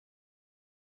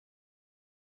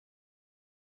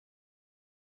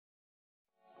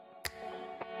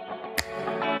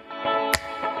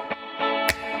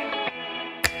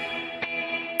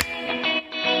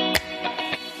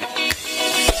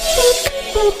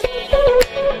What's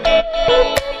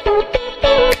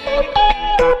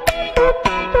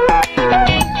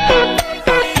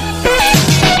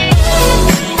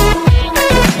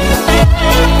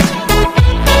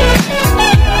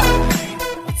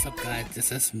up guys,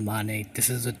 this is Manik,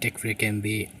 this is the Tech Freak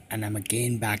MB, and I'm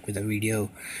again back with a video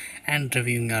and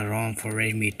reviewing a ROM for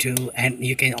Redmi 2. And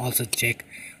you can also check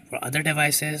for other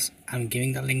devices. I'm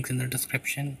giving the links in the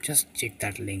description, just check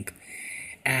that link.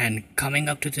 And coming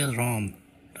up to the ROM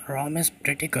is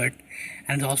pretty good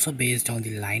and it's also based on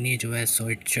the Lineage OS, so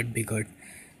it should be good.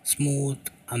 Smooth,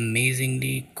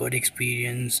 amazingly good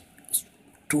experience,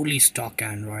 truly stock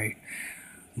Android.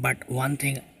 But one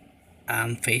thing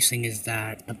I'm facing is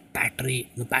that the battery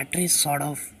is sort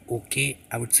of okay,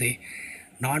 I would say.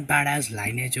 Not bad as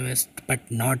Lineage OS,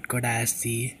 but not good as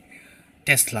the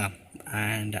Tesla.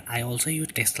 And I also use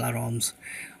Tesla ROMs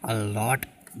a lot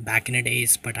back in the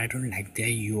days, but I don't like their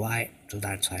UI, so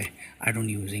that's why I don't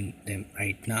using them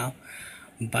right now.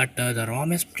 But the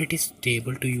ROM is pretty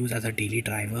stable to use as a daily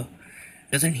driver.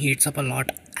 Doesn't heats up a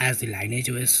lot as the Lineage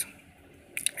OS.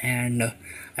 And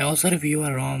I also review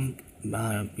a ROM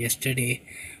yesterday,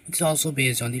 which is also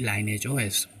based on the Lineage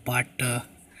OS. But I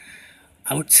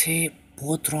would say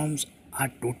both ROMs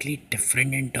are totally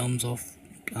different in terms of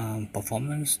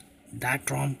performance.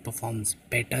 That ROM performs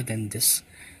better than this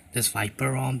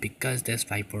Viper ROM because this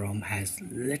Viper ROM has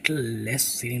little less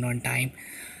sitting on time.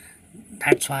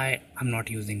 That's why I'm not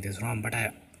using this ROM, but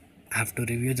I have to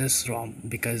review this ROM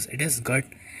because it is good.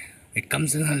 It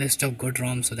comes in a list of good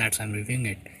ROMs, so that's why I'm reviewing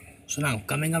it. So now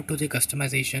coming up to the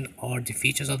customization or the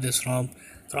features of this ROM,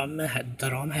 the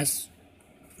ROM has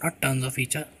not tons of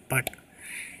feature, but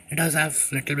it does have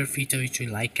little bit feature which we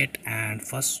like it. And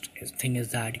first thing is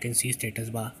that you can see status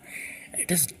bar. It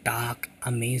is dark,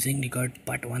 amazingly good.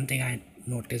 But one thing I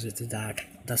noticed is that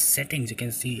the settings, you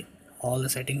can see all the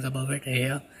settings above it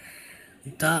here.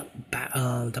 The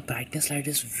brightness light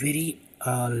is very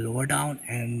lower down,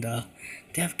 and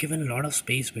they have given a lot of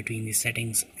space between the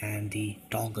settings and the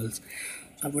toggles.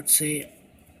 So I would say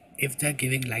if they're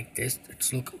giving like this,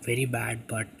 it's look very bad,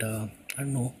 but I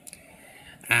don't know.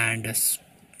 And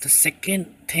the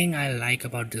second thing I like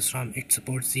about this ROM, it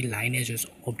supports the Lineage's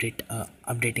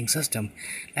updating system.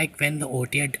 Like when the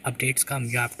OT updates come,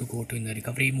 you have to go to in the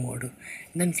recovery mode and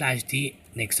then flash the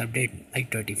next update, like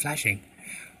dirty flashing.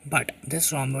 But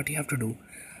this ROM, what you have to do,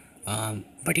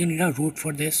 but you need a root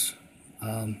for this.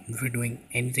 If you're doing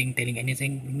anything, telling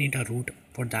anything, you need a root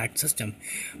for that system.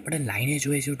 But in Lineage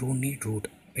OS, you don't need root.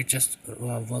 It just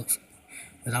works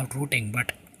without rooting.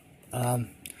 But when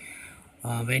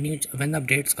the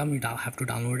updates come, you have to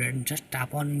download it and just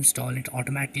tap on install. It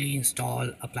automatically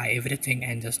install, apply everything,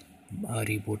 and just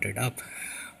reboot it up.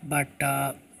 But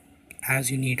as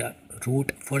you need a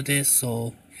root for this,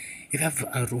 so if you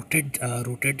have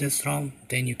rooted this ROM,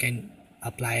 then you can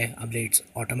apply updates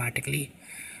automatically.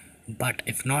 But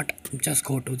if not, just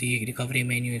go to the recovery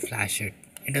menu and flash it.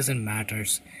 It doesn't matter,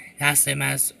 as same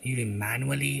as you do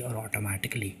manually or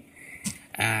automatically.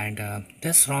 And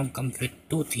this ROM comes with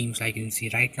two themes, like you can see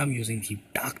right now I'm using the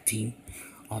dark theme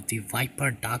of the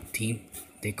Viper dark theme,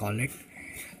 they call it.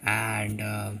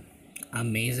 And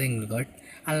amazing good.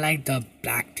 I like the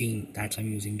black theme that I'm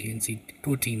using. You can see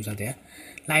two themes are there.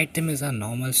 Light theme is a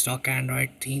normal stock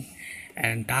Android theme,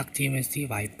 and dark theme is the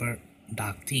Viper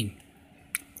dark theme.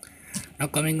 Now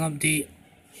coming up, the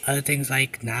other things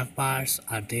like nav bars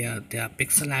are there. They are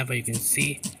pixel nav, you can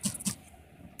see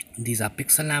these are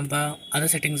pixel nav bar. Other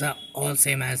settings are all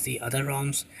same as the other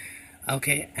ROMs.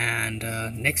 Okay, and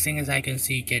next thing is I can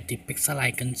see get the pixel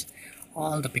icons,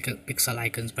 all the pixel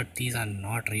icons, but these are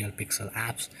not real pixel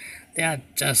apps. They are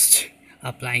just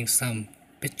applying some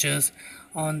pictures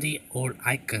on the old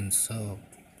icons, so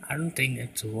I don't think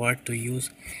it's worth to use.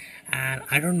 And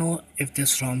I don't know if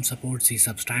this ROM supports the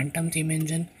Substantum theme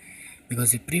engine,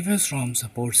 because the previous ROM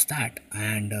supports that.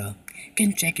 And you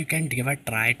can check, you can give a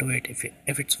try to it.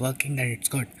 If it's working, then it's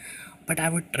good. But I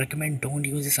would recommend don't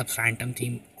use the Substantum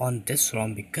theme on this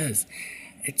ROM because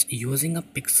it's using a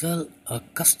pixel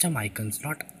custom icons,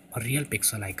 not a real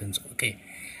pixel icons. Okay,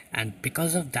 and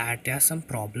because of that there are some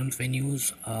problems when you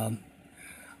use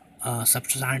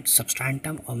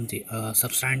substantum on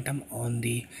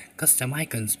the custom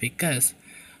icons, because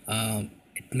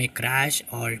it may crash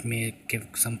or it may give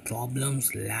some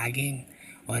problems, lagging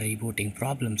or rebooting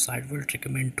problems. So I would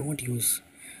recommend don't use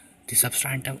the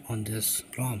substantum on this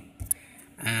ROM.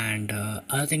 And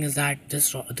other thing is that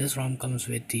this ROM comes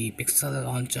with the pixel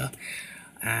launcher,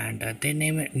 and they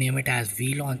name it as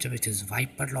V launcher, which is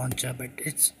Viper launcher, but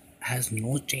it has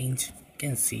no change. You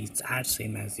can see it's as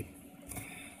same as the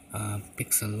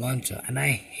pixel launcher, and I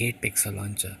hate pixel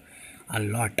launcher. a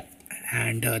lot,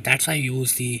 and that's why I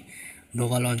use the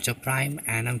Nova Launcher Prime,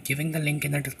 and I'm giving the link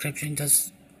in the description.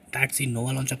 Just that's the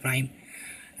Nova Launcher Prime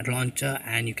launcher,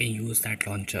 and you can use that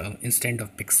launcher instead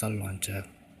of Pixel launcher.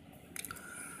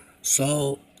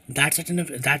 So that's it in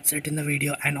the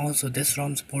video. And also this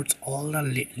ROM supports all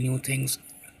the new things.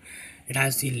 It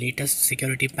has the latest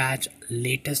security patch,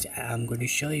 latest. I'm going to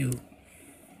show you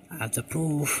as the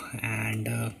proof, and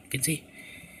you can see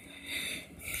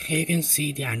here, you can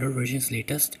see the Android version's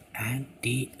latest and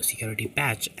the security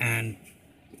patch. And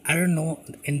I don't know,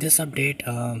 in this update,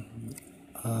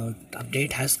 the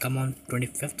update has come on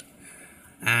 25th,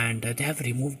 and they have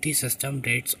removed the system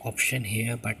dates option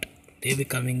here, but they'll be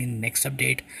coming in next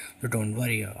update, so don't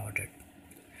worry about it.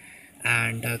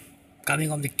 And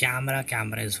coming on the camera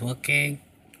is working.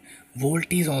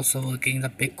 Volte is also working. The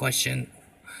big question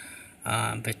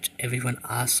which everyone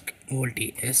asks,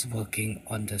 volte is working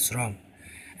on this ROM.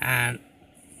 And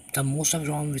the most of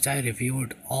ROM which I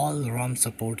reviewed, all ROM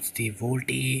supports the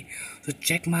volte. So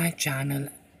check my channel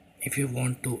if you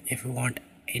want to. If you want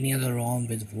any other ROM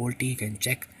with volte, you can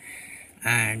check.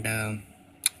 And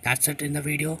that's it in the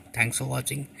video. Thanks for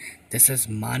watching. This is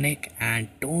Manik, and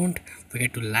don't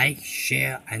forget to like,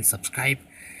 share and subscribe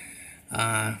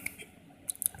to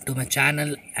my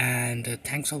channel. And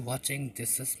thanks for watching.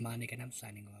 This is Manik, and I'm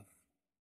signing off.